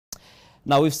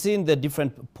Now, we've seen the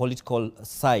different political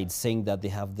sides saying that they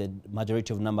have the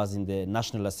majority of numbers in the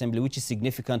National Assembly, which is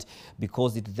significant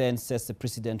because it then sets the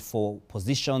precedent for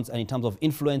positions and in terms of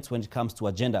influence when it comes to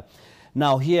agenda.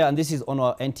 Now here, and this is on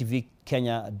our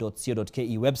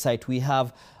ntvkenya.co.ke website, we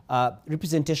have a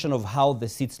representation of how the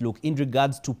seats look in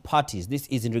regards to parties. This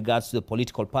is in regards to the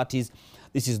political parties.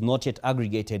 This is not yet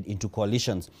aggregated into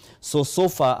coalitions. So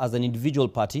far, as an individual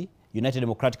party, United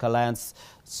Democratic Alliance,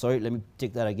 sorry, let me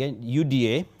take that again,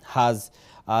 UDA has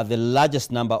the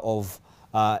largest number of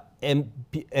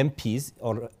MPs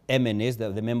or MNAs,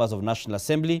 the members of National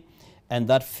Assembly, and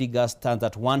that figure stands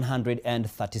at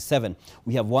 137.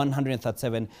 We have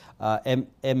 137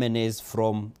 MNAs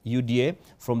from UDA.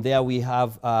 From there, we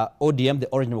have ODM, the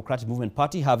Orange Democratic Movement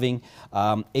Party, having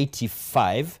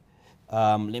 85.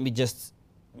 Let me just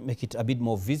make it a bit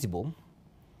more visible.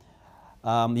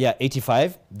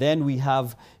 85. Then we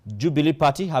have Jubilee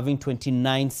Party having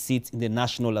 29 seats in the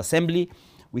National Assembly.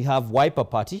 We have Wiper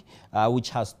Party, which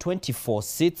has 24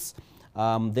 seats.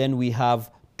 Then we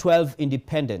have 12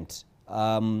 independent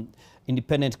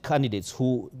candidates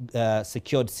who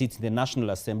secured seats in the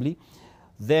National Assembly.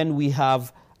 Then we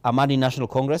have Amani National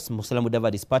Congress, Musalia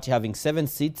Mudavadi's party, having 7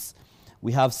 seats.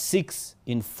 We have 6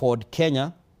 in Ford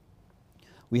Kenya.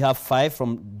 We have 5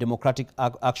 from Democratic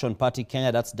Action Party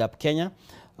Kenya, that's DAP Kenya.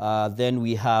 Then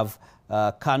we have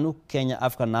KANU, Kenya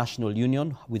African National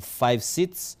Union, with 5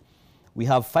 seats. We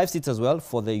have 5 seats as well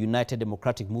for the United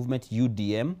Democratic Movement,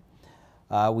 UDM.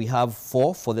 We have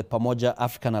 4 for the Pamoja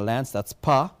African Alliance, that's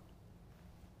PA.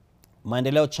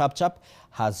 Maendeleo Chap Chap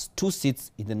has 2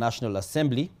 seats in the National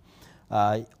Assembly.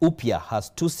 UPIA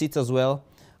has 2 seats as well.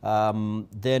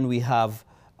 Then we have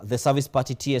the Service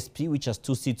Party TSP, which has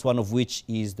 2 seats, one of which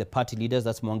is the party leaders,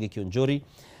 that's Mwangi Kionjori.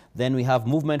 Then we have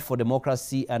Movement for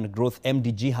Democracy and Growth,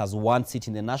 MDG, has 1 seat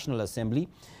in the National Assembly.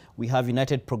 We have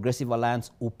United Progressive Alliance,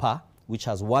 UPA, which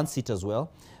has 1 seat as well.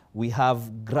 We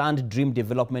have Grand Dream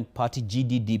Development Party,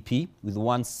 GDDP, with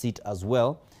 1 seat as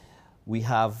well. We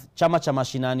have Chama Cha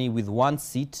Mashinani with 1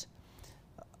 seat.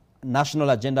 National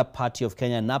Agenda Party of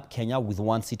Kenya, NAP Kenya, with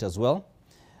 1 seat as well.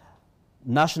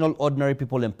 National Ordinary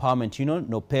People Empowerment Union,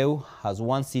 NOPEU, has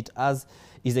 1 seat, as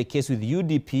is the case with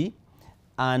UDP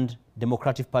and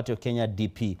Democratic Party of Kenya,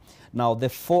 DP. Now, the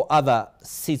 4 other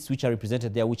seats which are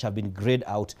represented there, which have been grayed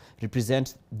out,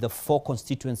 represent the 4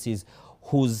 constituencies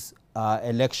whose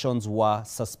elections were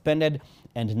suspended,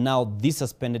 and now these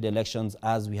suspended elections,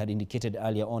 as we had indicated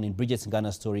earlier on in Bridget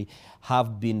Singana's story,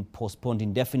 have been postponed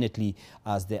indefinitely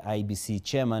as the IEBC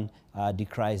chairman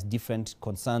decries different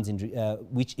concerns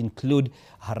which include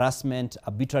harassment,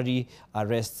 arbitrary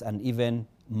arrests, and even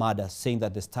murder, saying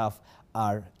that the staff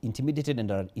are intimidated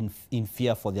and are in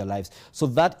fear for their lives. So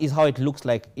that is how it looks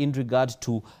like in regard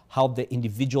to how the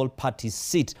individual parties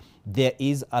sit. There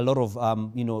is a lot of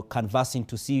canvassing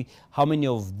to see how many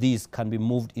of these can be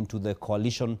moved into the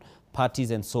coalition parties,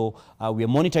 and so we are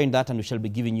monitoring that, and we shall be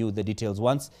giving you the details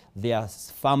once they are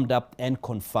firmed up and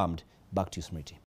confirmed. Back to you, Smriti.